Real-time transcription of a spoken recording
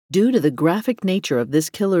Due to the graphic nature of this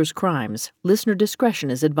killer's crimes, listener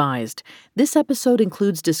discretion is advised. This episode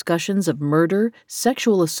includes discussions of murder,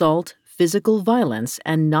 sexual assault, physical violence,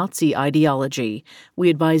 and Nazi ideology. We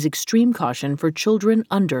advise extreme caution for children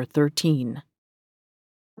under 13.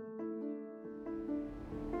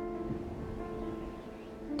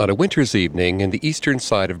 On a winter's evening in the eastern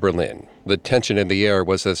side of Berlin, the tension in the air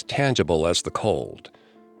was as tangible as the cold.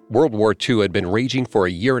 World War II had been raging for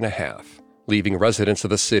a year and a half, leaving residents of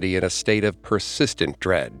the city in a state of persistent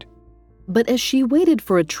dread. But as she waited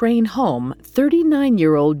for a train home,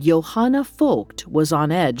 39-year-old Johanna Vogt was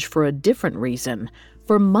on edge for a different reason.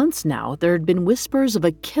 For months now, there had been whispers of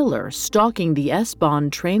a killer stalking the S-Bahn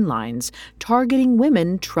train lines, targeting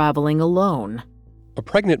women traveling alone. A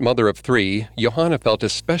pregnant mother of 3, Johanna felt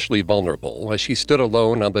especially vulnerable as she stood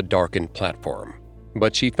alone on the darkened platform.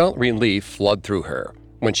 But she felt relief flood through her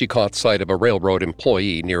when she caught sight of a railroad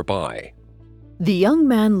employee nearby. The young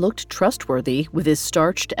man looked trustworthy with his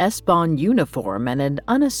starched S-Bahn uniform and an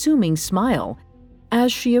unassuming smile.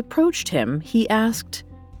 As she approached him, he asked,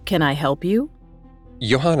 "Can I help you?"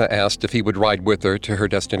 Johanna asked if he would ride with her to her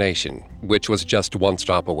destination, which was just one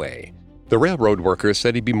stop away. The railroad worker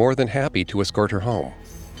said he'd be more than happy to escort her home.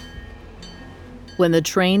 When the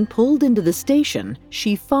train pulled into the station,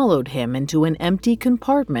 she followed him into an empty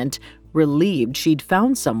compartment, relieved she'd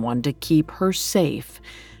found someone to keep her safe.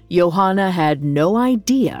 Johanna had no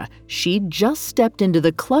idea she'd just stepped into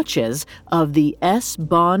the clutches of the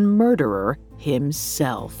S-Bahn murderer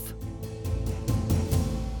himself.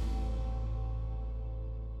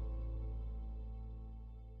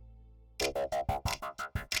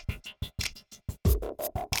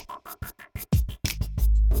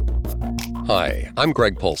 Hi, I'm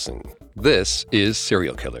Greg Polson. This is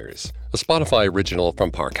Serial Killers, a Spotify original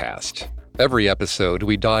from Parcast. Every episode,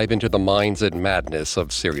 we dive into the minds and madness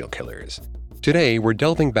of serial killers. Today, we're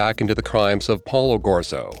delving back into the crimes of Paul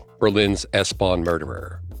Ogorzow, Berlin's S-Bahn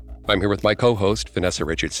murderer. I'm here with my co-host, Vanessa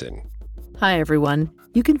Richardson. Hi, everyone.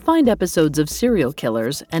 You can find episodes of Serial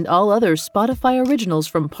Killers and all other Spotify originals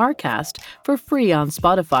from Parcast for free on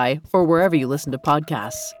Spotify or wherever you listen to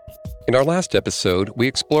podcasts. In our last episode, we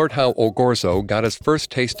explored how Ogorzow got his first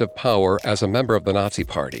taste of power as a member of the Nazi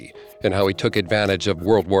Party and how he took advantage of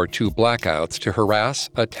World War II blackouts to harass,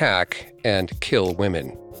 attack, and kill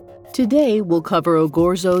women. Today, we'll cover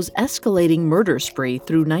Ogorzow's escalating murder spree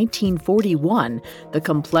through 1941, the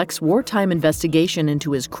complex wartime investigation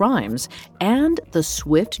into his crimes, and the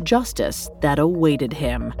swift justice that awaited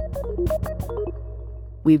him.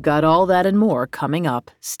 We've got all that and more coming up.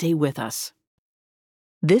 Stay with us.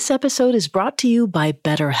 This episode is brought to you by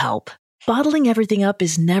BetterHelp. Bottling everything up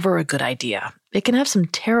is never a good idea. It can have some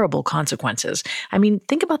terrible consequences. I mean,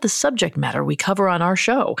 think about the subject matter we cover on our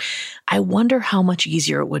show. I wonder how much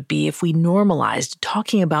easier it would be if we normalized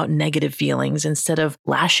talking about negative feelings instead of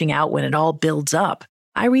lashing out when it all builds up.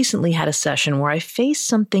 I recently had a session where I faced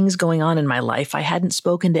some things going on in my life I hadn't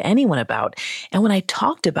spoken to anyone about, and when I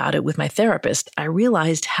talked about it with my therapist, I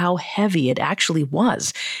realized how heavy it actually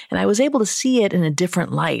was, and I was able to see it in a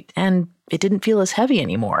different light, and it didn't feel as heavy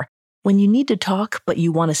anymore. When you need to talk, but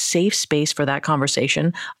you want a safe space for that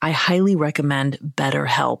conversation, I highly recommend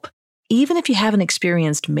BetterHelp. Even if you haven't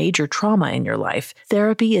experienced major trauma in your life,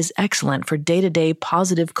 therapy is excellent for day-to-day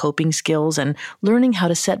positive coping skills and learning how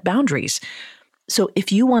to set boundaries. So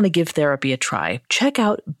if you want to give therapy a try, check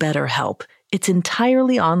out BetterHelp. It's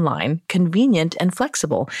entirely online, convenient, and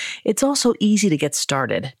flexible. It's also easy to get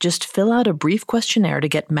started. Just fill out a brief questionnaire to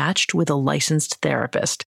get matched with a licensed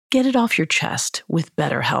therapist. Get it off your chest with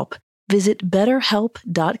BetterHelp. Visit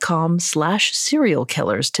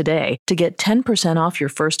betterhelp.com/serialkillers today to get 10% off your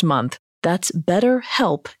first month. That's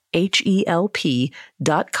BetterHelp,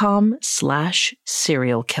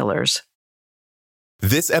 HELP.com/serialkillers.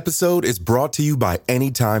 This episode is brought to you by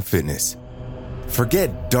Anytime Fitness.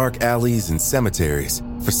 Forget dark alleys and cemeteries.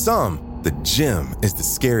 For some, the gym is the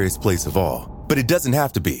scariest place of all, but it doesn't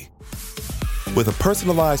have to be. With a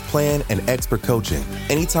personalized plan and expert coaching,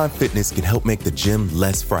 Anytime Fitness can help make the gym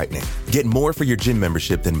less frightening. Get more for your gym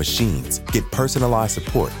membership than machines. Get personalized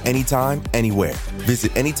support anytime, anywhere.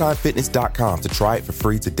 Visit AnytimeFitness.com to try it for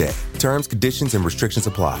free today. Terms, conditions, and restrictions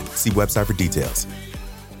apply. See website for details.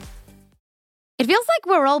 It feels like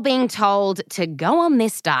we're all being told to go on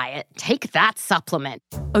this diet, take that supplement.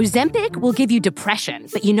 Ozempic will give you depression,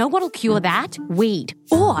 but you know what'll cure that? Weed.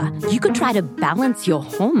 Or you could try to balance your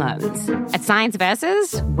hormones. At Science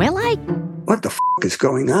Versus, we're like, what the f*** is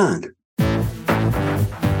going on?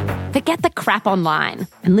 Forget the crap online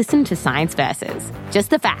and listen to Science Versus. Just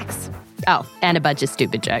the facts. Oh, and a bunch of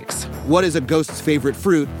stupid jokes. What is a ghost's favorite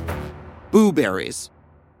fruit? Blueberries.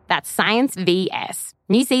 That's Science VS.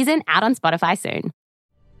 New season out on Spotify soon.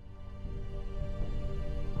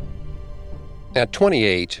 At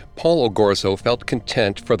 28, Paul Ogorzow felt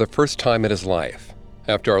content for the first time in his life.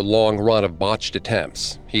 After a long run of botched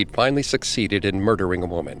attempts, he'd finally succeeded in murdering a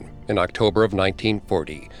woman in October of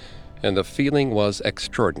 1940, and the feeling was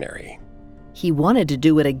extraordinary. He wanted to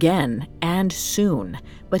do it again, and soon,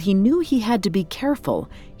 but he knew he had to be careful.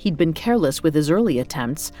 He'd been careless with his early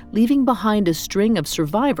attempts, leaving behind a string of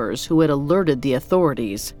survivors who had alerted the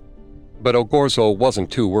authorities. But Ogorzow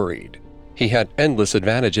wasn't too worried. He had endless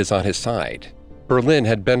advantages on his side. Berlin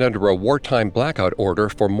had been under a wartime blackout order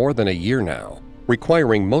for more than a year now,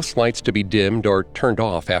 requiring most lights to be dimmed or turned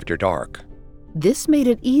off after dark. This made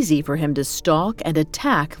it easy for him to stalk and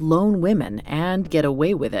attack lone women and get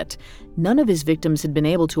away with it. None of his victims had been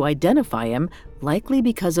able to identify him, likely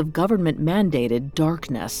because of government-mandated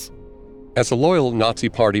darkness. As a loyal Nazi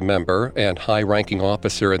Party member and high-ranking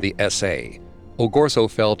officer in the SA, Ogorzow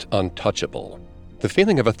felt untouchable. The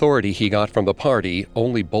feeling of authority he got from the party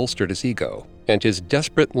only bolstered his ego and his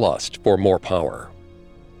desperate lust for more power.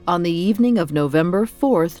 On the evening of November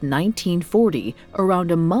 4th, 1940, around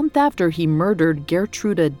a month after he murdered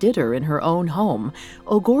Gertrude Ditter in her own home,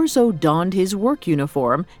 Ogorzow donned his work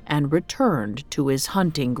uniform and returned to his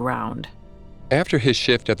hunting ground. After his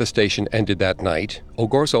shift at the station ended that night,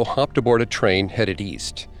 Ogorzow hopped aboard a train headed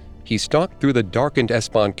east. He stalked through the darkened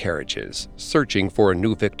S-Bahn carriages, searching for a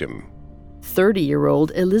new victim.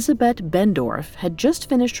 30-year-old Elisabeth Bendorf had just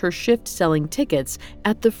finished her shift selling tickets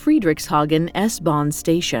at the Friedrichshagen S-Bahn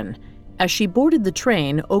station. As she boarded the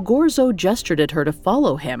train, Ogorzow gestured at her to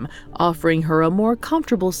follow him, offering her a more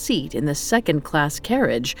comfortable seat in the second-class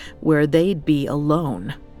carriage where they'd be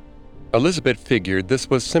alone. Elizabeth figured this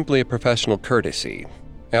was simply a professional courtesy.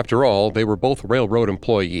 After all, they were both railroad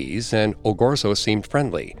employees, and Ogorzow seemed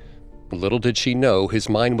friendly. Little did she know his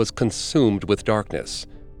mind was consumed with darkness.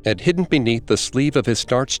 And hidden beneath the sleeve of his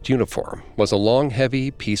starched uniform was a long, heavy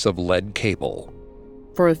piece of lead cable.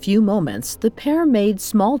 For a few moments, the pair made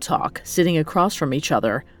small talk, sitting across from each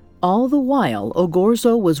other. All the while,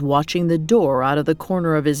 Ogorzow was watching the door out of the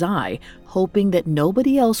corner of his eye, hoping that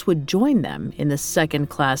nobody else would join them in the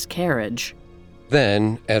second-class carriage.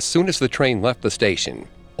 Then, as soon as the train left the station,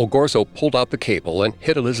 Ogorzow pulled out the cable and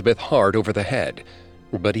hit Elizabeth hard over the head.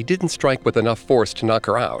 But he didn't strike with enough force to knock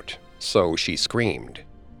her out, so she screamed.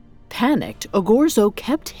 Panicked, Ogorzow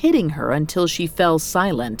kept hitting her until she fell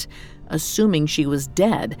silent. Assuming she was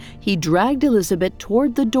dead, he dragged Elizabeth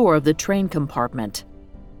toward the door of the train compartment.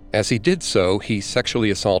 As he did so, he sexually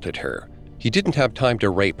assaulted her. He didn't have time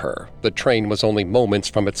to rape her. The train was only moments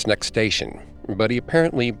from its next station, but he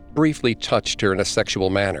apparently briefly touched her in a sexual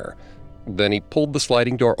manner. Then he pulled the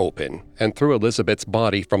sliding door open and threw Elizabeth's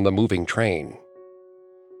body from the moving train.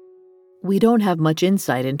 We don't have much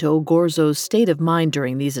insight into Ogorzow's state of mind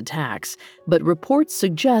during these attacks, but reports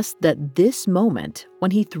suggest that this moment,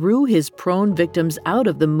 when he threw his prone victims out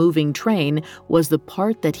of the moving train, was the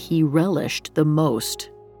part that he relished the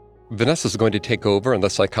most. Vanessa's going to take over on the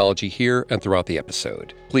psychology here and throughout the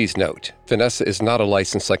episode. Please note, Vanessa is not a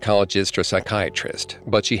licensed psychologist or psychiatrist,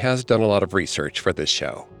 but she has done a lot of research for this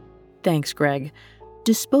show. Thanks, Greg.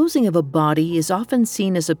 Disposing of a body is often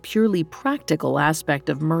seen as a purely practical aspect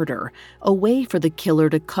of murder, a way for the killer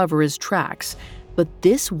to cover his tracks. But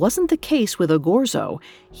this wasn't the case with Ogorzow.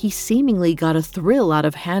 He seemingly got a thrill out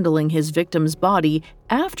of handling his victim's body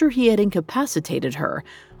after he had incapacitated her.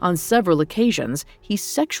 On several occasions, he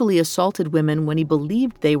sexually assaulted women when he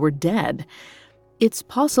believed they were dead. It's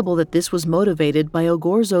possible that this was motivated by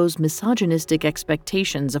Ogorzow's misogynistic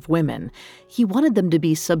expectations of women. He wanted them to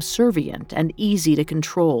be subservient and easy to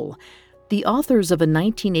control. The authors of a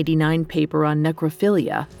 1989 paper on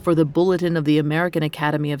necrophilia for the Bulletin of the American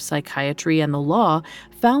Academy of Psychiatry and the Law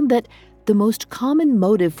found that the most common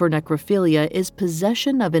motive for necrophilia is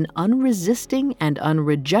possession of an unresisting and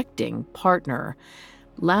unrejecting partner.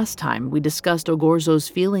 Last time, we discussed Ogorzow's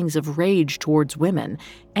feelings of rage towards women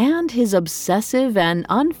and his obsessive and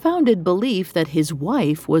unfounded belief that his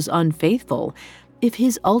wife was unfaithful. If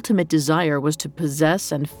his ultimate desire was to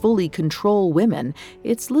possess and fully control women,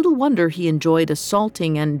 it's little wonder he enjoyed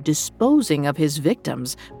assaulting and disposing of his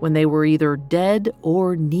victims when they were either dead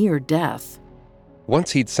or near death.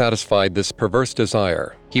 Once he'd satisfied this perverse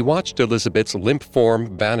desire, he watched Elizabeth's limp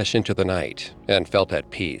form vanish into the night and felt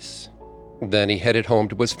at peace. Then he headed home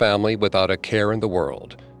to his family without a care in the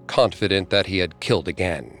world, confident that he had killed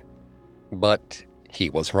again. But he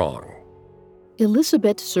was wrong.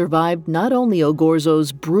 Elizabeth survived not only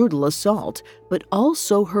Ogorzow's brutal assault, but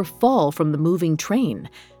also her fall from the moving train.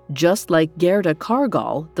 Just like Gerda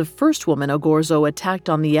Kargal, the first woman Ogorzow attacked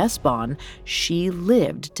on the S-Bahn, she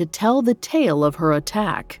lived to tell the tale of her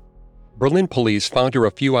attack. Berlin police found her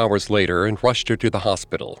a few hours later and rushed her to the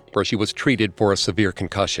hospital, where she was treated for a severe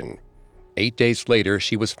concussion. 8 days later,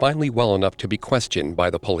 she was finally well enough to be questioned by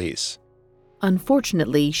the police.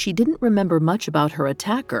 Unfortunately, she didn't remember much about her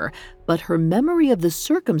attacker, but her memory of the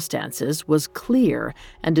circumstances was clear,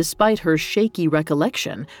 and despite her shaky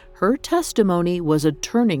recollection, her testimony was a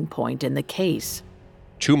turning point in the case.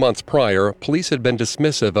 2 months prior, police had been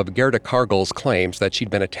dismissive of Gerda Kargal's claims that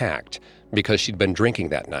she'd been attacked because she'd been drinking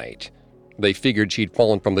that night. They figured she'd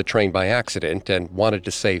fallen from the train by accident and wanted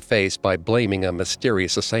to save face by blaming a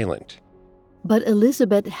mysterious assailant. But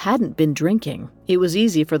Elizabeth hadn't been drinking. It was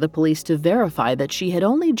easy for the police to verify that she had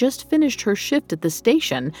only just finished her shift at the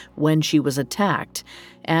station when she was attacked,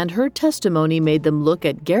 and her testimony made them look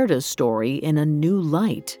at Gerda's story in a new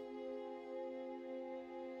light.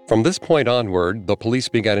 From this point onward, the police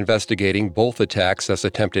began investigating both attacks as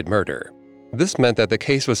attempted murder. This meant that the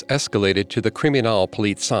case was escalated to the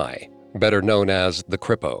Kriminalpolizei, better known as the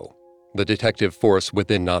Kripo, the detective force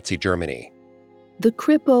within Nazi Germany. The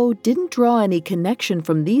Kripo didn't draw any connection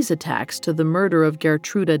from these attacks to the murder of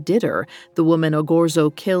Gertruda Ditter, the woman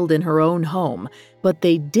Ogorzow killed in her own home, but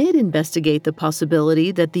they did investigate the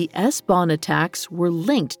possibility that the S-Bahn attacks were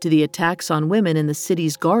linked to the attacks on women in the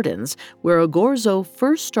city's gardens, where Ogorzow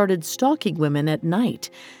first started stalking women at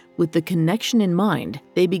night. With the connection in mind,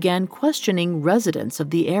 they began questioning residents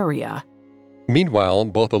of the area. Meanwhile,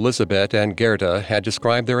 both Elizabeth and Gerda had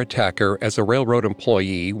described their attacker as a railroad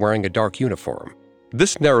employee wearing a dark uniform.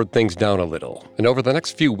 This narrowed things down a little, and over the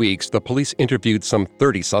next few weeks, the police interviewed some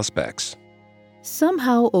 30 suspects.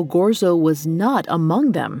 Somehow, Ogorzow was not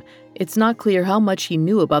among them. It's not clear how much he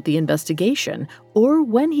knew about the investigation, or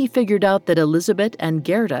when he figured out that Elizabeth and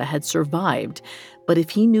Gerda had survived. But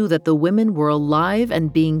if he knew that the women were alive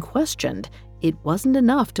and being questioned, it wasn't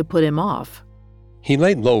enough to put him off. He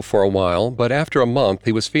laid low for a while, but after a month,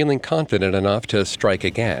 he was feeling confident enough to strike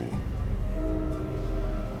again.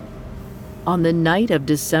 On the night of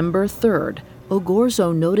December 3rd,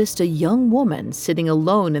 Ogorzow noticed a young woman sitting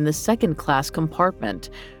alone in the second-class compartment.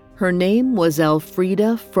 Her name was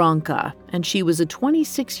Elfriede Franke, and she was a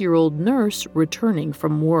 26-year-old nurse returning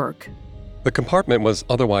from work. The compartment was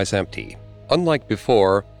otherwise empty. Unlike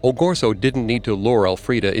before, Ogorzow didn't need to lure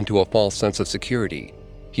Elfriede into a false sense of security.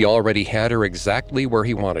 He already had her exactly where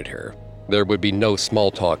he wanted her. There would be no small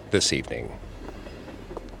talk this evening.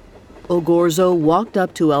 Ogorzow walked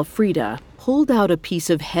up to Elfriede, pulled out a piece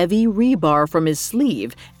of heavy rebar from his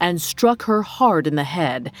sleeve, and struck her hard in the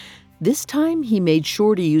head. This time, he made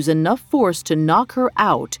sure to use enough force to knock her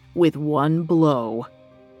out with one blow.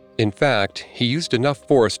 In fact, he used enough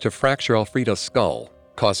force to fracture Elfriede's skull,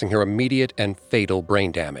 causing her immediate and fatal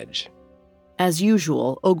brain damage. As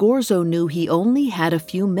usual, Ogorzow knew he only had a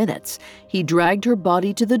few minutes. He dragged her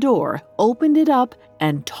body to the door, opened it up,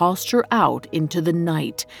 and tossed her out into the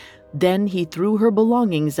night. Then he threw her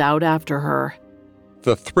belongings out after her.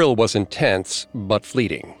 The thrill was intense, but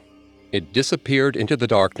fleeting. It disappeared into the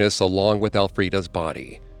darkness along with Elfriede's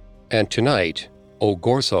body. And tonight,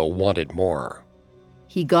 Ogorzow wanted more.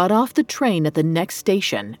 He got off the train at the next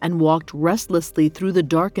station and walked restlessly through the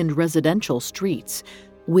darkened residential streets.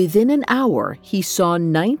 Within an hour, he saw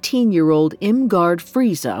 19-year-old Irmgard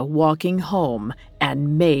Friese walking home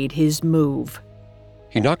and made his move.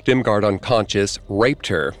 He knocked Irmgard unconscious, raped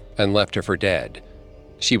her, and left her for dead.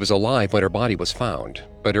 She was alive when her body was found,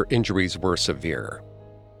 but her injuries were severe.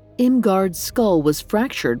 Irmgard's skull was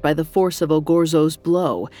fractured by the force of Ogorzow's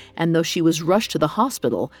blow, and though she was rushed to the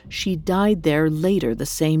hospital, she died there later the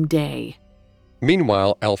same day.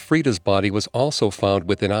 Meanwhile, Elfriede's body was also found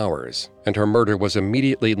within hours, and her murder was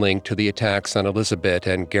immediately linked to the attacks on Elizabeth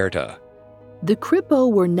and Gerda. The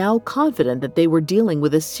Kripo were now confident that they were dealing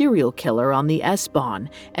with a serial killer on the S-Bahn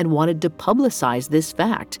and wanted to publicize this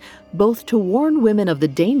fact, both to warn women of the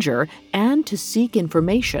danger and to seek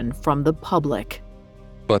information from the public.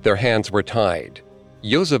 But their hands were tied.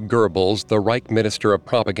 Josef Goebbels, the Reich Minister of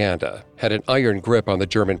Propaganda, had an iron grip on the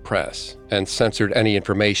German press and censored any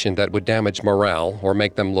information that would damage morale or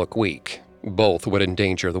make them look weak. Both would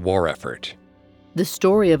endanger the war effort. The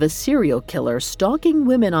story of a serial killer stalking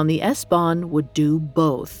women on the S-Bahn would do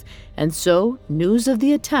both, and so news of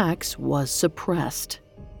the attacks was suppressed.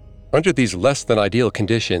 Under these less-than-ideal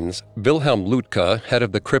conditions, Wilhelm Lüdke, head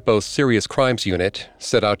of the Kripo's Serious Crimes Unit,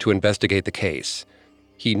 set out to investigate the case.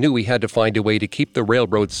 He knew he had to find a way to keep the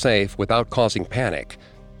railroad safe without causing panic,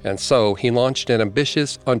 and so he launched an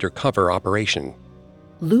ambitious undercover operation.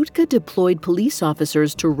 Lüdke deployed police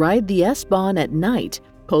officers to ride the S-Bahn at night,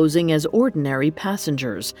 posing as ordinary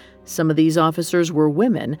passengers. Some of these officers were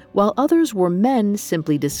women, while others were men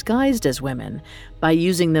simply disguised as women. By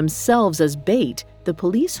using themselves as bait, the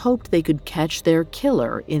police hoped they could catch their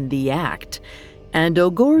killer in the act. And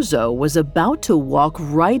Ogorzow was about to walk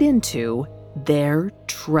right into their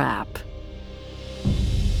trap.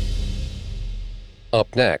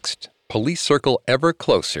 Up next, police circle ever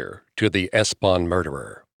closer to the S-Bahn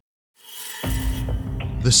murderer.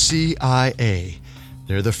 The CIA.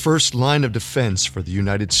 They're the first line of defense for the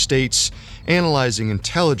United States, analyzing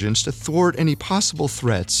intelligence to thwart any possible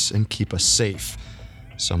threats and keep us safe.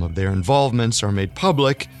 Some of their involvements are made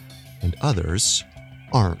public, and others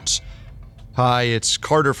aren't. Hi, it's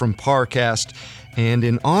Carter from Parcast, and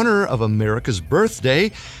in honor of America's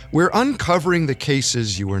birthday, we're uncovering the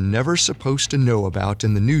cases you were never supposed to know about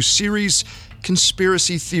in the new series,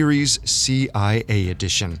 Conspiracy Theories CIA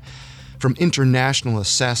Edition. From international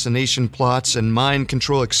assassination plots and mind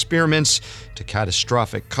control experiments to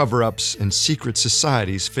catastrophic cover-ups and secret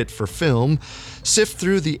societies fit for film, sift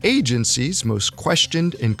through the agency's most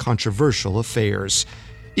questioned and controversial affairs.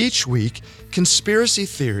 Each week, Conspiracy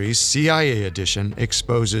Theories CIA Edition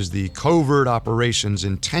exposes the covert operations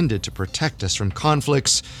intended to protect us from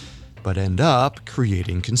conflicts, but end up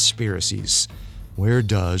creating conspiracies. Where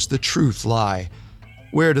does the truth lie?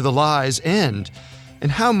 Where do the lies end? And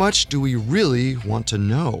how much do we really want to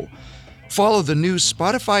know? Follow the new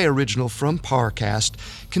Spotify original from Parcast,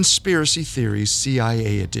 Conspiracy Theories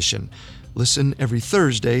CIA Edition. Listen every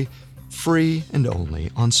Thursday, free and only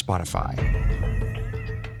on Spotify.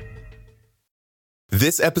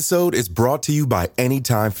 This episode is brought to you by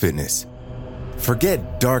Anytime Fitness.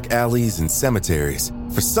 Forget dark alleys and cemeteries.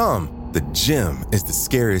 For some, the gym is the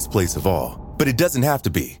scariest place of all. But it doesn't have to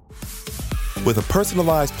be. With a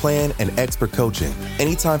personalized plan and expert coaching,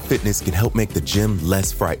 Anytime Fitness can help make the gym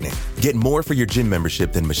less frightening. Get more for your gym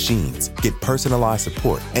membership than machines. Get personalized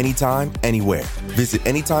support anytime, anywhere. Visit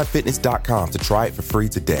AnytimeFitness.com to try it for free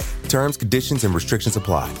today. Terms, conditions, and restrictions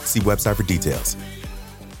apply. See website for details.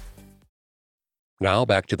 Now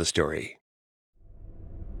back to the story.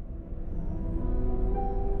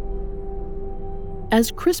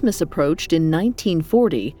 As Christmas approached in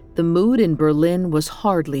 1940, the mood in Berlin was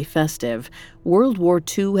hardly festive. World War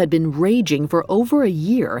II had been raging for over a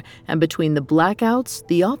year, and between the blackouts,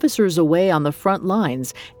 the officers away on the front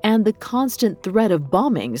lines, and the constant threat of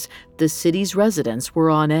bombings, the city's residents were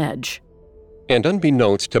on edge. And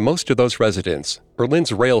unbeknownst to most of those residents,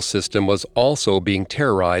 Berlin's rail system was also being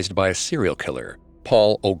terrorized by a serial killer,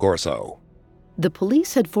 Paul Ogorzow. The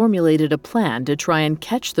police had formulated a plan to try and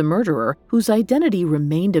catch the murderer, whose identity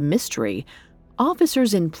remained a mystery.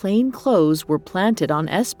 Officers in plain clothes were planted on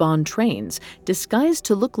S-Bahn trains, disguised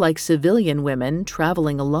to look like civilian women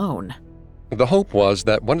traveling alone. The hope was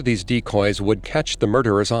that one of these decoys would catch the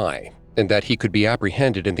murderer's eye, and that he could be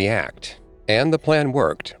apprehended in the act. And the plan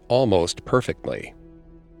worked almost perfectly.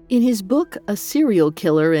 In his book, A Serial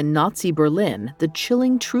Killer in Nazi Berlin, The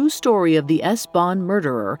Chilling True Story of the S-Bahn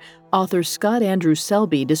Murderer, author Scott Andrew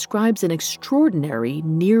Selby describes an extraordinary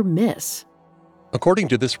near miss. According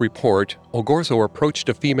to this report, Ogorzow approached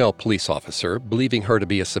a female police officer, believing her to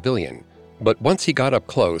be a civilian. But once he got up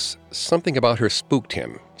close, something about her spooked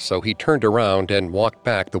him, so he turned around and walked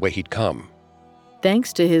back the way he'd come.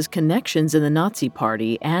 Thanks to his connections in the Nazi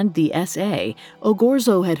Party and the SA,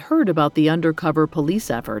 Ogorzow had heard about the undercover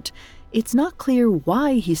police effort. It's not clear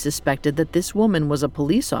why he suspected that this woman was a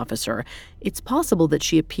police officer. It's possible that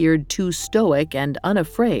she appeared too stoic and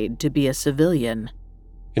unafraid to be a civilian.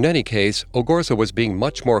 In any case, Ogorzow was being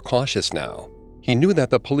much more cautious now. He knew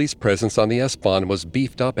that the police presence on the S-Bahn was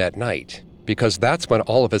beefed up at night, because that's when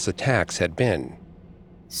all of his attacks had been.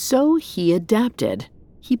 So he adapted.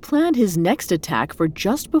 He planned his next attack for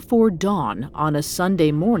just before dawn on a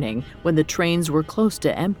Sunday morning when the trains were close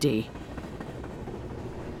to empty.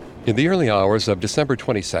 In the early hours of December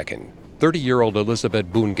 22nd, 30-year-old Elisabeth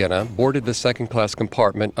Bungena boarded the second-class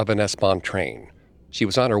compartment of an S-Bahn train. She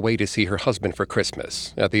was on her way to see her husband for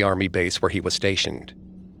Christmas at the army base where he was stationed.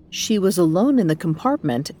 She was alone in the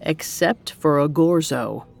compartment except for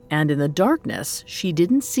Ogorzow, and in the darkness, she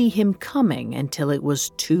didn't see him coming until it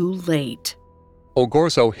was too late.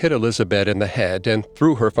 Ogorzow hit Elisabeth in the head and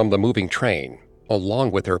threw her from the moving train,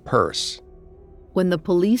 along with her purse. When the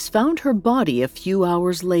police found her body a few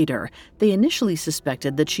hours later, they initially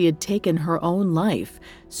suspected that she had taken her own life.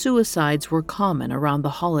 Suicides were common around the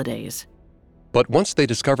holidays. But once they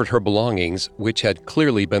discovered her belongings, which had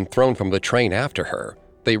clearly been thrown from the train after her,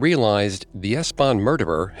 they realized the S-Bahn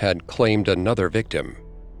murderer had claimed another victim.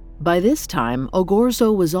 By this time,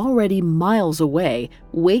 Ogorzow was already miles away,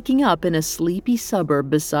 waking up in a sleepy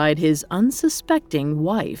suburb beside his unsuspecting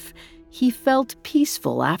wife. He felt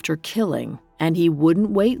peaceful after killing, and he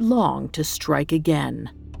wouldn't wait long to strike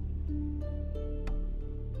again.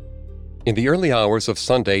 In the early hours of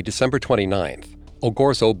Sunday, December 29th,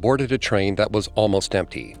 Ogorzow boarded a train that was almost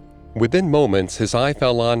empty. Within moments, his eye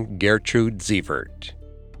fell on Gertrude Sievert.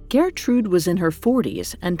 Gertrude was in her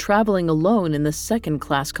 40s and traveling alone in the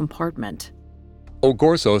second-class compartment.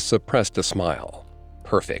 Ogorzow suppressed a smile.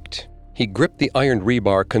 Perfect. He gripped the iron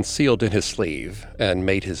rebar concealed in his sleeve and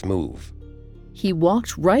made his move. He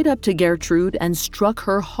walked right up to Gertrude and struck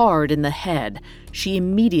her hard in the head. She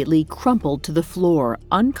immediately crumpled to the floor,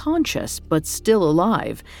 unconscious but still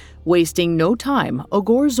alive. Wasting no time,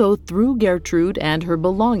 Ogorzow threw Gertrude and her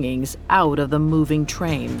belongings out of the moving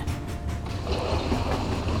train.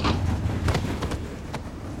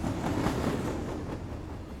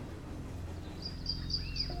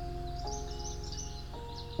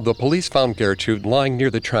 The police found Gertrude lying near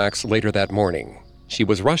the tracks later that morning. She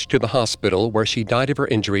was rushed to the hospital where she died of her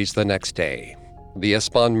injuries the next day. The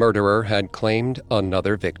S-Bahn murderer had claimed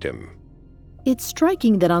another victim. It's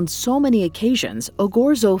striking that on so many occasions,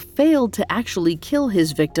 Ogorzow failed to actually kill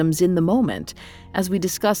his victims in the moment. As we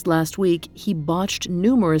discussed last week, he botched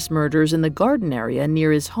numerous murders in the garden area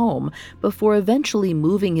near his home before eventually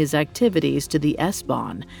moving his activities to the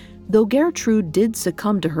S-Bahn. Though Gertrude did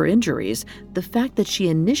succumb to her injuries, the fact that she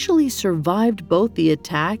initially survived both the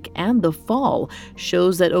attack and the fall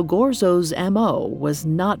shows that Ogorzow's MO was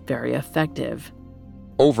not very effective.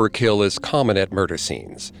 Overkill is common at murder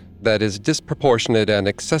scenes. That is disproportionate and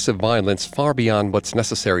excessive violence far beyond what's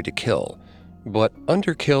necessary to kill. But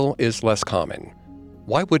underkill is less common.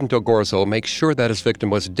 Why wouldn't Ogorzow make sure that his victim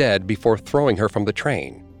was dead before throwing her from the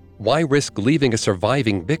train? Why risk leaving a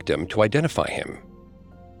surviving victim to identify him?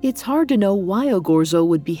 It's hard to know why Ogorzow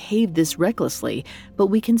would behave this recklessly, but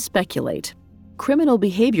we can speculate. Criminal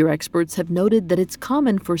behavior experts have noted that it's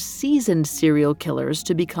common for seasoned serial killers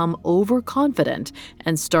to become overconfident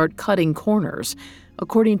and start cutting corners.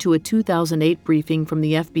 According to a 2008 briefing from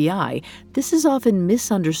the FBI, this is often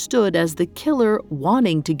misunderstood as the killer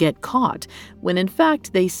wanting to get caught, when in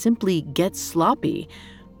fact they simply get sloppy.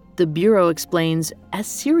 The Bureau explains, as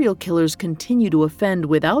serial killers continue to offend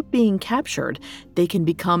without being captured, they can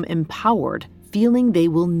become empowered, feeling they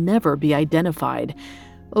will never be identified.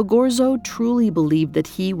 Ogorzow truly believed that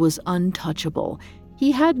he was untouchable.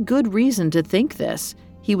 He had good reason to think this.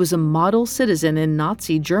 He was a model citizen in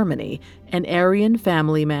Nazi Germany, an Aryan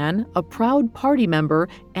family man, a proud party member,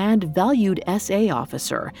 and valued SA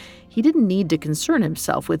officer. He didn't need to concern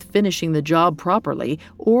himself with finishing the job properly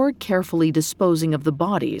or carefully disposing of the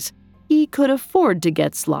bodies. He could afford to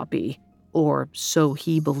get sloppy, or so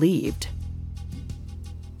he believed.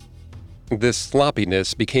 This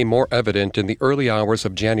sloppiness became more evident in the early hours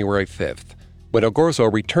of January 5th, when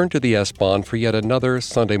Ogorzow returned to the S-Bahn for yet another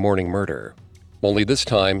Sunday morning murder. Only this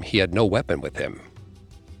time, he had no weapon with him.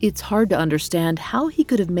 It's hard to understand how he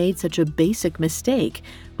could have made such a basic mistake,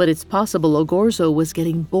 but it's possible Ogorzow was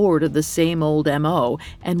getting bored of the same old MO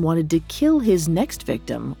and wanted to kill his next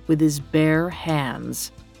victim with his bare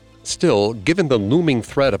hands. Still, given the looming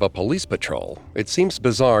threat of a police patrol, it seems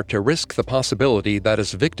bizarre to risk the possibility that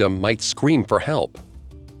his victim might scream for help.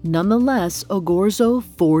 Nonetheless, Ogorzow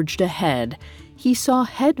forged ahead. He saw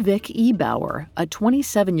Hedvig Ebauer, a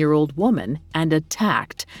 27-year-old woman, and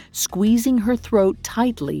attacked, squeezing her throat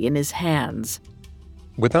tightly in his hands.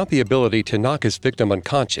 Without the ability to knock his victim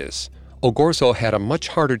unconscious, Ogorzow had a much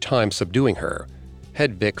harder time subduing her.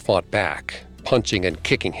 Hedvig fought back, punching and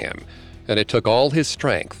kicking him, and it took all his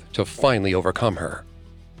strength to finally overcome her.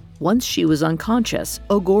 Once she was unconscious,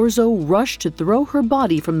 Ogorzow rushed to throw her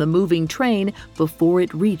body from the moving train before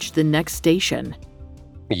it reached the next station.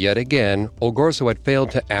 Yet again, Ogorzow had failed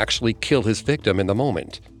to actually kill his victim in the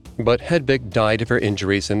moment. But Hedvig died of her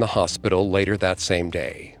injuries in the hospital later that same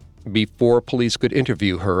day, before police could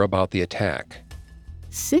interview her about the attack.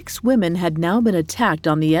 6 women had now been attacked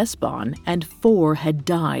on the S-Bahn, and 4 had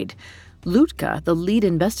died. Lutka, the lead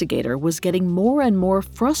investigator, was getting more and more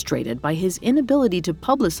frustrated by his inability to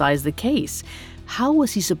publicize the case. How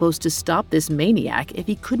was he supposed to stop this maniac if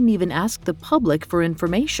he couldn't even ask the public for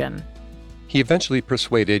information? He eventually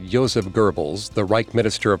persuaded Josef Goebbels, the Reich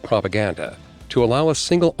Minister of Propaganda, to allow a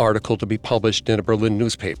single article to be published in a Berlin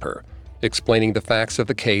newspaper, explaining the facts of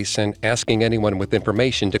the case and asking anyone with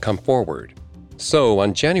information to come forward. So,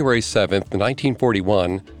 on January 7,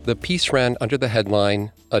 1941, the piece ran under the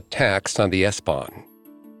headline, "Attacks on the S-Bahn."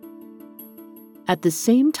 At the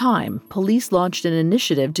same time, police launched an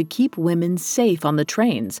initiative to keep women safe on the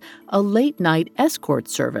trains, a late-night escort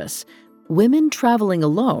service. Women traveling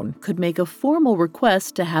alone could make a formal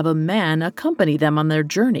request to have a man accompany them on their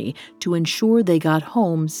journey to ensure they got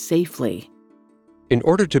home safely. In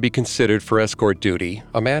order to be considered for escort duty,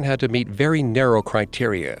 a man had to meet very narrow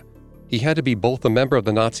criteria. He had to be both a member of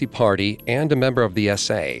the Nazi Party and a member of the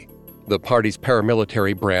SA, the party's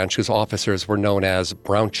paramilitary branch whose officers were known as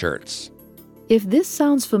brown shirts. If this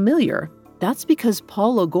sounds familiar, that's because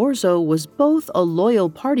Paul Ogorzow was both a loyal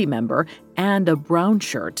party member and a brown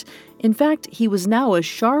shirt. In fact, he was now a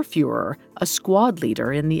Scharführer, a squad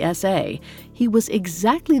leader in the SA. He was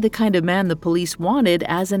exactly the kind of man the police wanted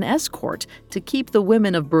as an escort to keep the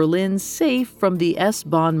women of Berlin safe from the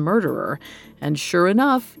S-Bahn murderer. And sure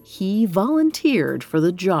enough, he volunteered for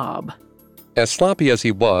the job. As sloppy as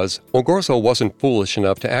he was, Ogorzow wasn't foolish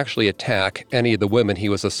enough to actually attack any of the women he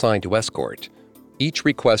was assigned to escort. Each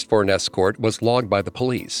request for an escort was logged by the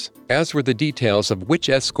police, as were the details of which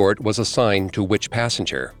escort was assigned to which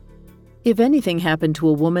passenger. If anything happened to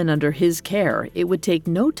a woman under his care, it would take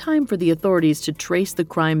no time for the authorities to trace the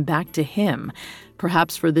crime back to him.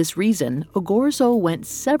 Perhaps for this reason, Ogorzow went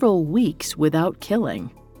several weeks without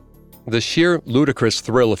killing. The sheer ludicrous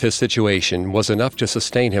thrill of his situation was enough to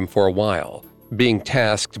sustain him for a while. Being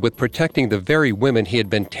tasked with protecting the very women he had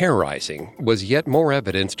been terrorizing was yet more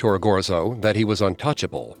evidence to Ogorzow that he was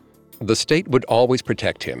untouchable. The state would always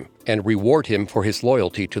protect him and reward him for his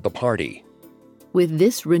loyalty to the party. With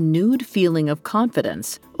this renewed feeling of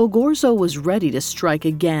confidence, Ogorzow was ready to strike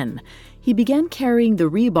again. He began carrying the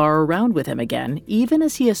rebar around with him again, even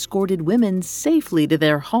as he escorted women safely to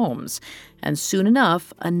their homes. And soon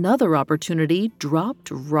enough, another opportunity dropped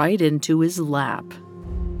right into his lap.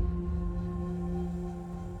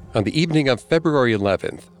 On the evening of February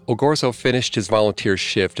 11th, Ogorzow finished his volunteer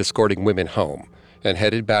shift escorting women home and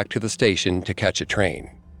headed back to the station to catch a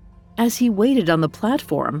train. As he waited on the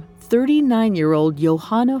platform, 39-year-old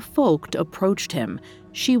Johanna Vogt approached him.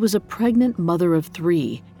 She was a pregnant mother of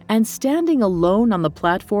 3, and standing alone on the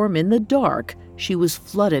platform in the dark, she was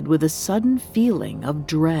flooded with a sudden feeling of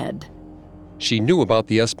dread. She knew about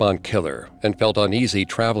the S-Bahn killer and felt uneasy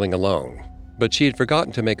traveling alone, but she had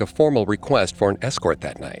forgotten to make a formal request for an escort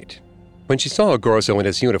that night. When she saw Ogorzow in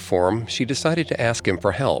his uniform, she decided to ask him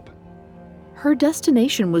for help. Her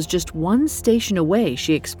destination was just one station away,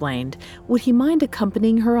 she explained. Would he mind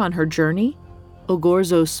accompanying her on her journey?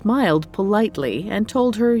 Ogorzow smiled politely and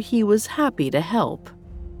told her he was happy to help.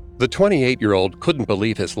 The 28-year-old couldn't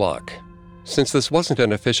believe his luck. Since this wasn't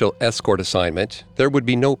an official escort assignment, there would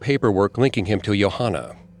be no paperwork linking him to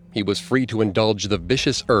Johanna. He was free to indulge the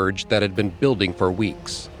vicious urge that had been building for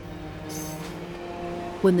weeks.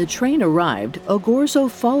 When the train arrived,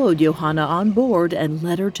 Ogorzow followed Johanna on board and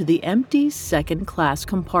led her to the empty second-class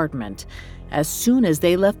compartment. As soon as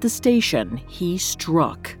they left the station, he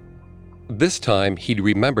struck. This time, he'd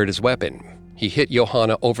remembered his weapon. He hit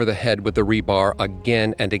Johanna over the head with the rebar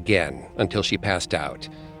again and again until she passed out,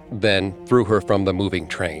 then threw her from the moving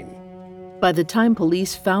train. By the time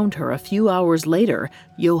police found her a few hours later,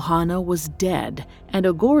 Johanna was dead, and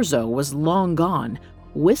Ogorzow was long gone,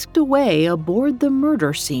 whisked away aboard the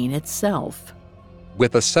murder scene itself.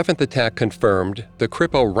 With a seventh attack confirmed, the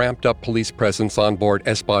Kripo ramped up police presence on board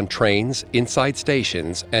S-Bahn trains, inside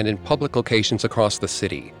stations, and in public locations across the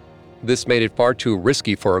city. This made it far too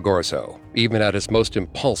risky for Ogorzow, even at his most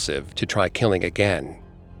impulsive, to try killing again.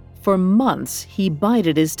 For months, he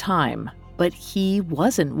bided his time, but he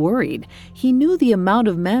wasn't worried. He knew the amount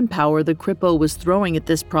of manpower the Kripo was throwing at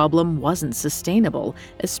this problem wasn't sustainable,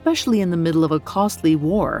 especially in the middle of a costly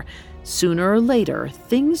war. Sooner or later,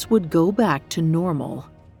 things would go back to normal.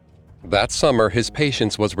 That summer, his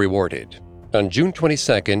patience was rewarded. On June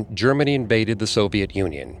 22nd, Germany invaded the Soviet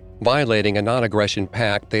Union, violating a non-aggression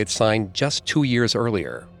pact they had signed just 2 years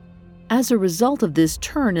earlier. As a result of this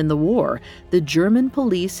turn in the war, the German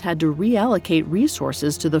police had to reallocate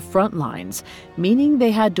resources to the front lines, meaning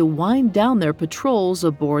they had to wind down their patrols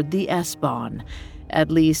aboard the S-Bahn.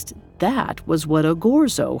 At least, that was what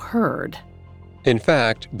Ogorzow heard. In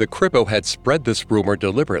fact, the Kripo had spread this rumor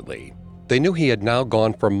deliberately. They knew he had now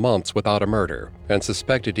gone for months without a murder and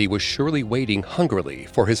suspected he was surely waiting hungrily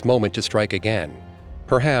for his moment to strike again.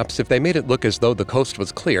 Perhaps if they made it look as though the coast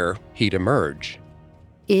was clear, he'd emerge.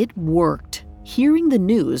 It worked. Hearing the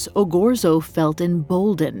news, Ogorzow felt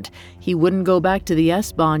emboldened. He wouldn't go back to the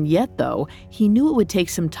S-Bahn yet, though. He knew it would take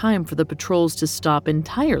some time for the patrols to stop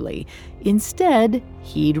entirely. Instead,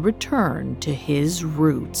 he'd return to his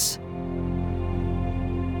roots.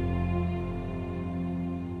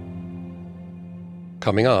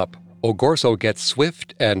 Coming up, Ogorzow gets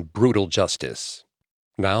swift and brutal justice.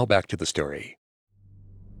 Now back to the story.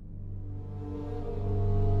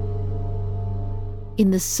 In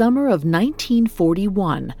the summer of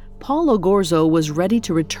 1941, Paul Ogorzow was ready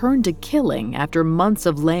to return to killing after months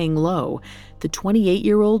of laying low. The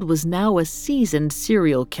 28-year-old was now a seasoned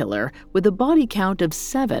serial killer with a body count of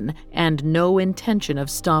 7 and no intention of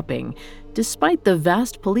stopping, despite the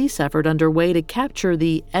vast police effort underway to capture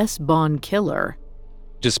the S-Bahn killer.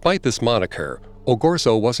 Despite this moniker,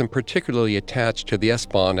 Ogorzow wasn't particularly attached to the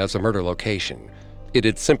S-Bahn as a murder location. It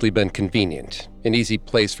had simply been convenient, an easy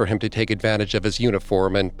place for him to take advantage of his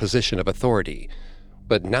uniform and position of authority.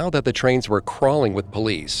 But now that the trains were crawling with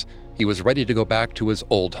police, he was ready to go back to his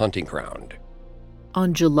old hunting ground.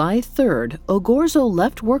 On July 3rd, Ogorzow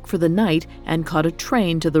left work for the night and caught a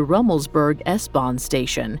train to the Rummelsburg S-Bahn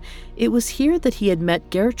station. It was here that he had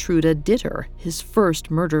met Gertrude Ditter, his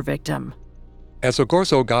first murder victim. As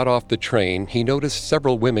Ogorzow got off the train, he noticed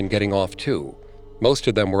several women getting off too. Most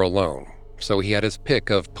of them were alone, so he had his pick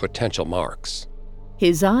of potential marks.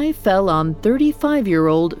 His eye fell on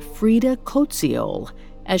 35-year-old Frida Kotziol.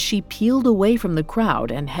 As she peeled away from the crowd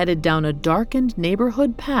and headed down a darkened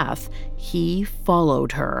neighborhood path, he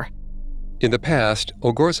followed her. In the past,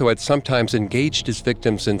 Ogorzow had sometimes engaged his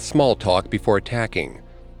victims in small talk before attacking.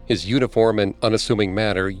 His uniform and unassuming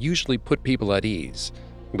manner usually put people at ease.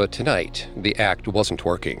 But tonight, the act wasn't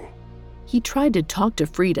working. He tried to talk to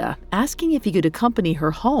Frida, asking if he could accompany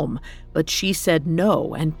her home, but she said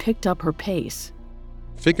no and picked up her pace.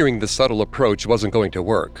 Figuring the subtle approach wasn't going to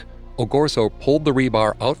work, Ogorzow pulled the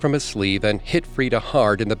rebar out from his sleeve and hit Frida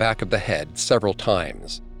hard in the back of the head several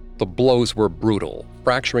times. The blows were brutal,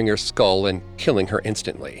 fracturing her skull and killing her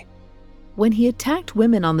instantly. When he attacked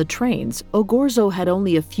women on the trains, Ogorzow had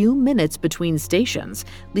only a few minutes between stations,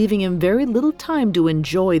 leaving him very little time to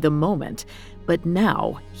enjoy the moment. But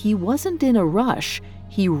now, he wasn't in a rush.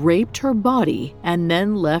 He raped her body and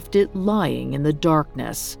then left it lying in the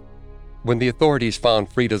darkness. When the authorities found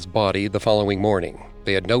Frida's body the following morning,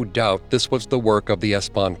 they had no doubt this was the work of the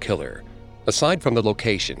S-Bahn killer. Aside from the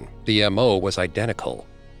location, the MO was identical.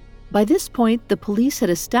 By this point, the police had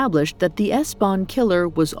established that the S-Bahn killer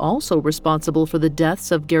was also responsible for the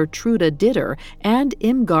deaths of Gertrude Ditter and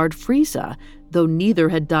Irmgard Friese, though neither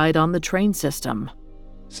had died on the train system.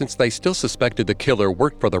 Since they still suspected the killer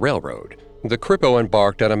worked for the railroad, the Kripo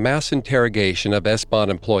embarked on a mass interrogation of S-Bahn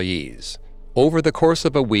employees. Over the course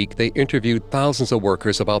of a week, they interviewed thousands of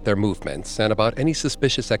workers about their movements and about any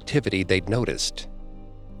suspicious activity they'd noticed.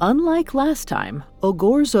 Unlike last time,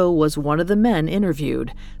 Ogorzow was one of the men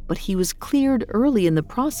interviewed, but he was cleared early in the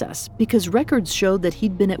process because records showed that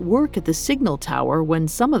he'd been at work at the signal tower when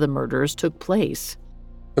some of the murders took place.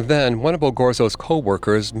 Then, one of Ogorzow's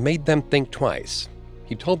co-workers made them think twice.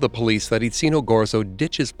 He told the police that he'd seen Ogorzow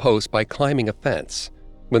ditch his post by climbing a fence.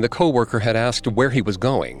 When the co-worker had asked where he was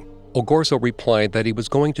going, Ogorzow replied that he was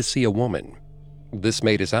going to see a woman. This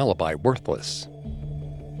made his alibi worthless.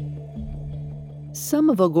 Some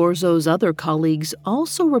of Ogorzow's other colleagues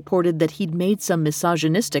also reported that he'd made some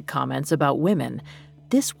misogynistic comments about women.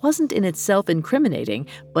 This wasn't in itself incriminating,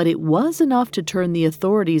 but it was enough to turn the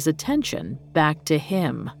authorities' attention back to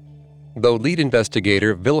him. Though lead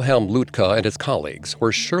investigator Wilhelm Lutka and his colleagues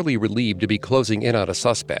were surely relieved to be closing in on a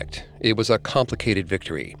suspect, it was a complicated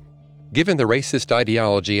victory. Given the racist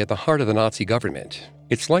ideology at the heart of the Nazi government,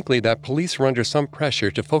 it's likely that police were under some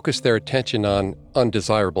pressure to focus their attention on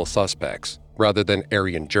undesirable suspects rather than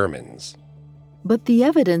Aryan Germans. But the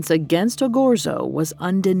evidence against Ogorzow was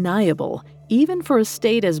undeniable, even for a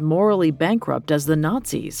state as morally bankrupt as the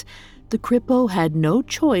Nazis. The Kripo had no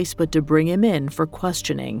choice but to bring him in for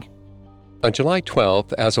questioning. On July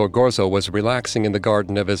 12th, as Ogorzow was relaxing in the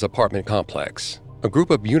garden of his apartment complex, a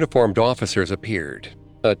group of uniformed officers appeared.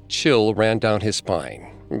 A chill ran down his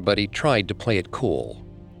spine, but he tried to play it cool.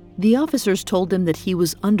 The officers told him that he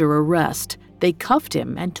was under arrest. They cuffed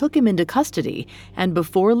him and took him into custody, and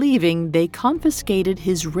before leaving, they confiscated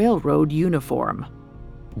his railroad uniform.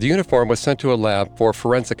 The uniform was sent to a lab for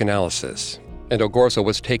forensic analysis, and Ogorzow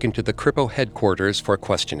was taken to the Kripo headquarters for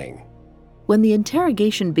questioning. When the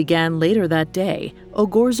interrogation began later that day,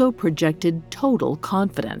 Ogorzow projected total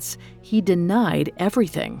confidence. He denied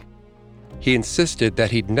everything. He insisted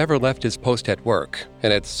that he'd never left his post at work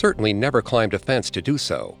and had certainly never climbed a fence to do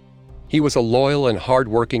so. He was a loyal and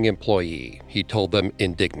hard-working employee, he told them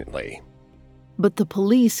indignantly. But the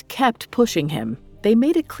police kept pushing him. They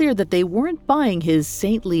made it clear that they weren't buying his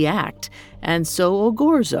saintly act, and so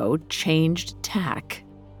Ogorzow changed tack.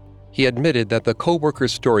 He admitted that the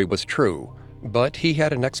co-worker's story was true, but he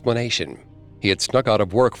had an explanation. He had snuck out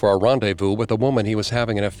of work for a rendezvous with a woman he was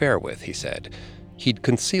having an affair with, he said. he'd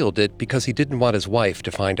concealed it because he didn't want his wife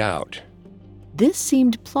to find out. This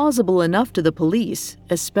seemed plausible enough to the police,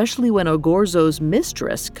 especially when Ogorzow's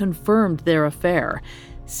mistress confirmed their affair.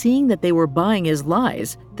 Seeing that they were buying his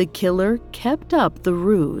lies, the killer kept up the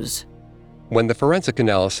ruse. When the forensic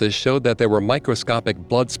analysis showed that there were microscopic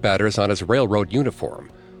blood spatters on his railroad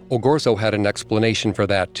uniform, Ogorzow had an explanation for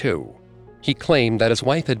that too. He claimed that his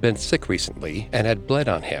wife had been sick recently and had bled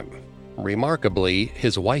on him. Remarkably,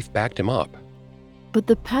 his wife backed him up. But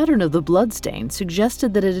the pattern of the bloodstain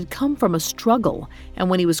suggested that it had come from a struggle, and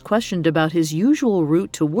when he was questioned about his usual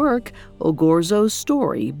route to work, Ogorzow's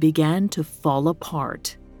story began to fall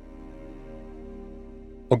apart.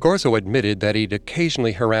 Ogorzow admitted that he'd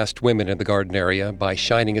occasionally harassed women in the garden area by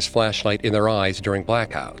shining his flashlight in their eyes during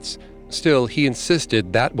blackouts. Still, he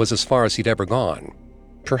insisted that was as far as he'd ever gone.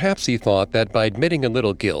 Perhaps he thought that by admitting a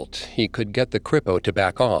little guilt, he could get the Kripo to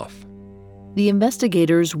back off. The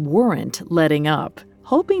investigators weren't letting up.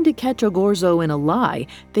 Hoping to catch Ogorzow in a lie,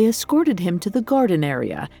 they escorted him to the garden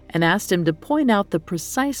area and asked him to point out the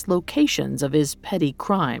precise locations of his petty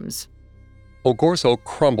crimes. Ogorzow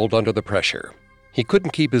crumbled under the pressure. He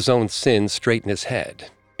couldn't keep his own sins straight in his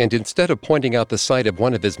head, and instead of pointing out the site of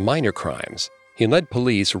one of his minor crimes, he led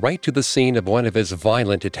police right to the scene of one of his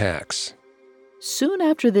violent attacks. Soon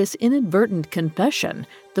after this inadvertent confession,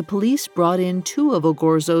 the police brought in two of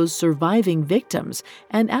Ogorzow's surviving victims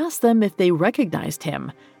and asked them if they recognized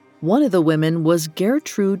him. One of the women was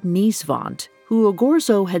Gertrude Nieswand, who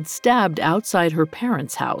Ogorzow had stabbed outside her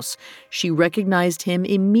parents' house. She recognized him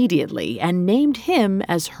immediately and named him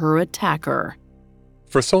as her attacker.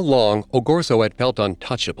 For so long, Ogorzow had felt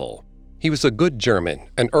untouchable. He was a good German,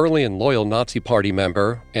 an early and loyal Nazi Party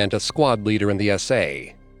member, and a squad leader in the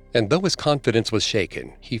SA. And though his confidence was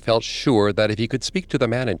shaken, he felt sure that if he could speak to the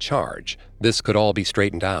man in charge, this could all be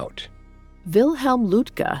straightened out. Wilhelm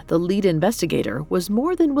Lütke, the lead investigator, was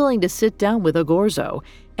more than willing to sit down with Ogorzow,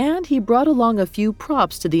 and he brought along a few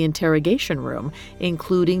props to the interrogation room,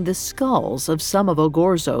 including the skulls of some of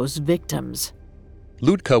Ogorzow's victims.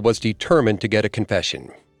 Lütke was determined to get a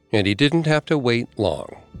confession, and he didn't have to wait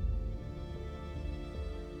long.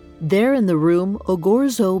 There in the room,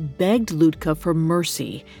 Ogorzow begged Lütke for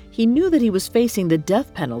mercy. He knew that he was facing the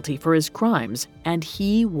death penalty for his crimes, and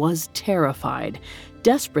he was terrified.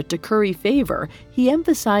 Desperate to curry favor, he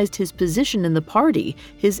emphasized his position in the party,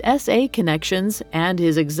 his SA connections, and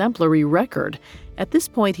his exemplary record. At this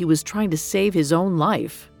point, he was trying to save his own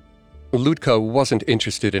life. Lütke wasn't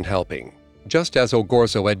interested in helping. Just as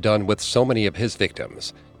Ogorzow had done with so many of his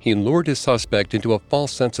victims, he lured his suspect into a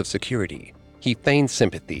false sense of security. He feigned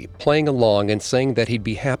sympathy, playing along and saying that he'd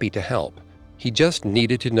be happy to help. He just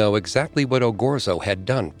needed to know exactly what Ogorzow had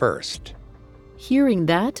done first. Hearing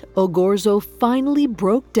that, Ogorzow finally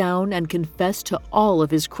broke down and confessed to all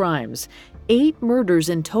of his crimes. 8 murders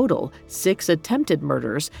in total, 6 attempted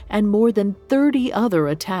murders, and more than 30 other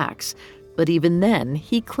attacks. But even then,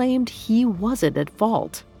 he claimed he wasn't at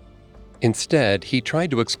fault. Instead, he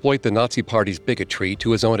tried to exploit the Nazi Party's bigotry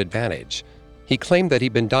to his own advantage. He claimed that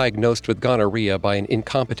he'd been diagnosed with gonorrhea by an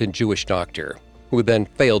incompetent Jewish doctor, who then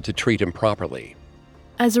failed to treat him properly.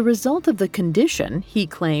 As a result of the condition, he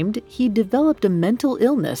claimed he developed a mental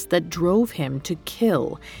illness that drove him to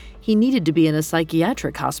kill. He needed to be in a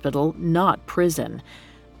psychiatric hospital, not prison.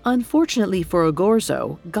 Unfortunately for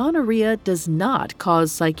Ogorzow, gonorrhea does not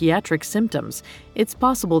cause psychiatric symptoms. It's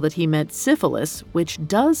possible that he meant syphilis, which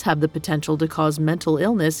does have the potential to cause mental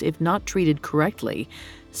illness if not treated correctly.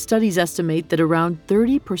 Studies estimate that around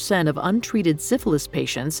 30% of untreated syphilis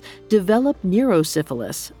patients develop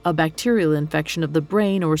neurosyphilis, a bacterial infection of the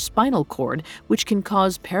brain or spinal cord which can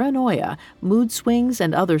cause paranoia, mood swings,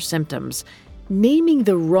 and other symptoms. Naming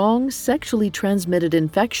the wrong sexually transmitted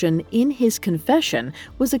infection in his confession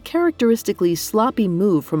was a characteristically sloppy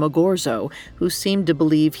move from Ogorzow, who seemed to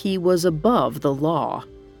believe he was above the law.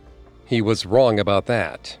 He was wrong about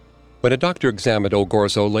that. When a doctor examined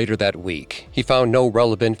Ogorzow later that week, he found no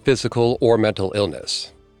relevant physical or mental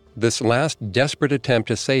illness. This last desperate attempt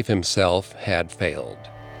to save himself had failed.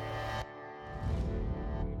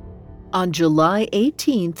 On July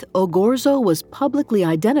 18th, Ogorzow was publicly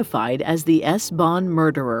identified as the S-Bahn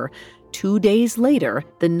murderer. 2 days later,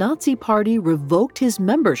 the Nazi Party revoked his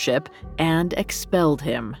membership and expelled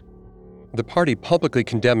him. The party publicly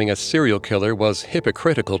condemning a serial killer was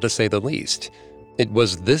hypocritical, to say the least. It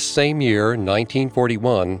was this same year,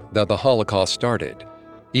 1941, that the Holocaust started.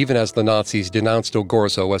 Even as the Nazis denounced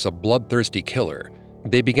Ogorzow as a bloodthirsty killer,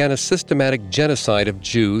 they began a systematic genocide of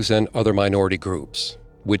Jews and other minority groups,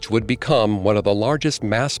 which would become one of the largest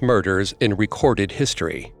mass murders in recorded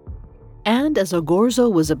history. And as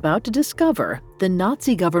Ogorzow was about to discover, the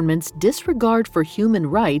Nazi government's disregard for human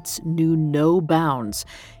rights knew no bounds.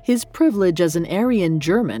 His privilege as an Aryan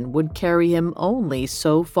German would carry him only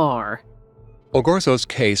so far. Ogorzow's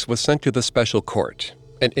case was sent to the Special Court,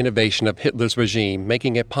 an innovation of Hitler's regime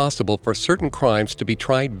making it possible for certain crimes to be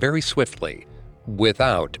tried very swiftly,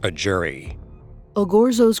 without a jury.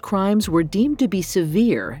 Ogorzow's crimes were deemed to be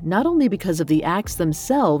severe, not only because of the acts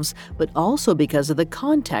themselves, but also because of the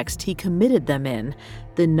context he committed them in.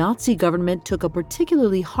 The Nazi government took a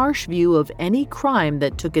particularly harsh view of any crime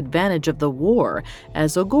that took advantage of the war,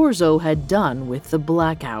 as Ogorzow had done with the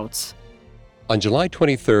blackouts. On July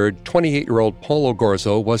 23rd, 28-year-old Paul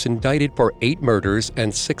Ogorzow was indicted for 8 murders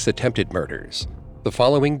and 6 attempted murders. The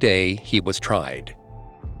following day, he was tried.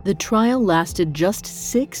 The trial lasted just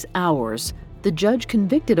 6 hours. The judge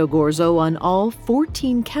convicted Ogorzow on all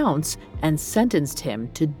 14 counts and sentenced him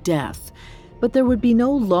to death. But there would be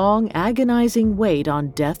no long, agonizing wait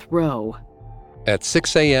on death row. At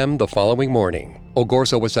 6 a.m. the following morning,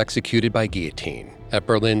 Ogorzow was executed by guillotine at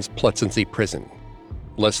Berlin's Plötzensee prison.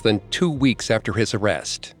 Less than 2 weeks after his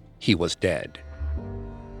arrest, he was dead.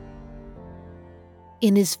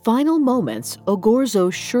 In his final moments,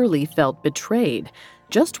 Ogorzow surely felt betrayed.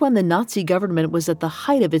 Just when the Nazi government was at the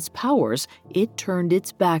height of its powers, it turned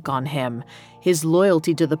its back on him. His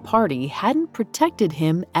loyalty to the party hadn't protected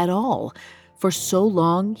him at all. For so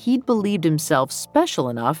long, he'd believed himself special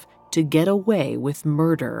enough to get away with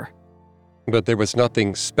murder. But there was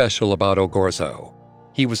nothing special about Ogorzow.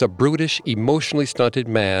 He was a brutish, emotionally stunted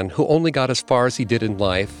man who only got as far as he did in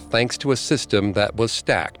life thanks to a system that was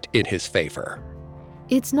stacked in his favor.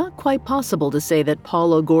 It's not quite possible to say that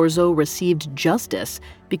Paul Ogorzow received justice,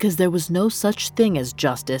 because there was no such thing as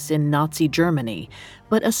justice in Nazi Germany.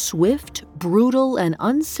 But a swift, brutal, and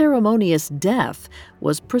unceremonious death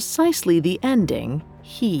was precisely the ending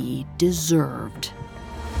he deserved.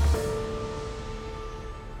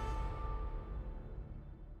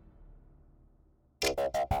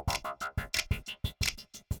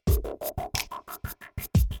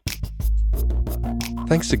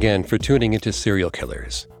 Thanks again for tuning into Serial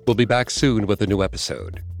Killers. We'll be back soon with a new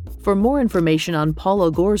episode. For more information on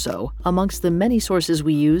Paul Ogorzow, amongst the many sources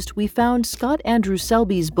we used, we found Scott Andrew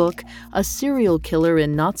Selby's book, A Serial Killer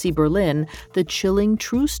in Nazi Berlin, The Chilling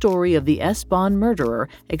True Story of the S-Bahn Murderer,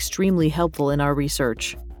 extremely helpful in our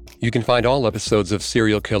research. You can find all episodes of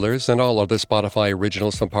Serial Killers and all other Spotify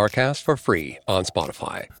originals from Parcast for free on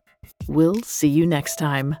Spotify. We'll see you next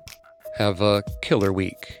time. Have a killer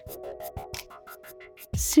week.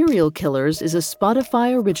 Serial Killers is a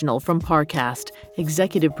Spotify original from Parcast.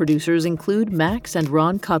 Executive producers include Max and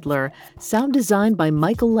Ron Cutler. Sound design by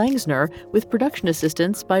Michael Langsner, with production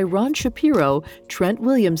assistance by Ron Shapiro, Trent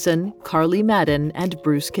Williamson, Carly Madden, and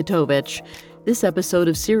Bruce Kitovich. This episode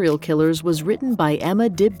of Serial Killers was written by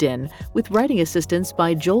Emma Dibdin, with writing assistance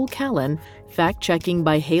by Joel Callan, fact-checking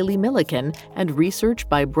by Haley Milliken, and research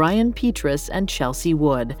by Brian Petrus and Chelsea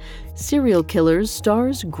Wood. Serial Killers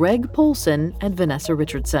stars Greg Polson and Vanessa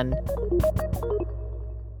Richardson.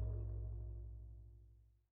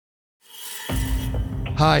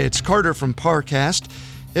 Hi, it's Carter from Parcast.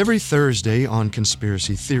 Every Thursday on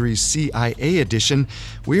Conspiracy Theories CIA Edition,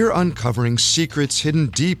 we're uncovering secrets hidden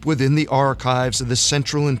deep within the archives of the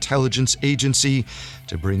Central Intelligence Agency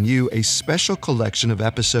to bring you a special collection of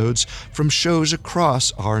episodes from shows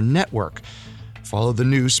across our network. Follow the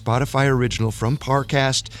new Spotify original from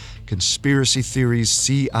Parcast, Conspiracy Theories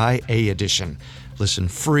CIA Edition. Listen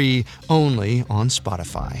free only on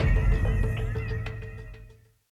Spotify.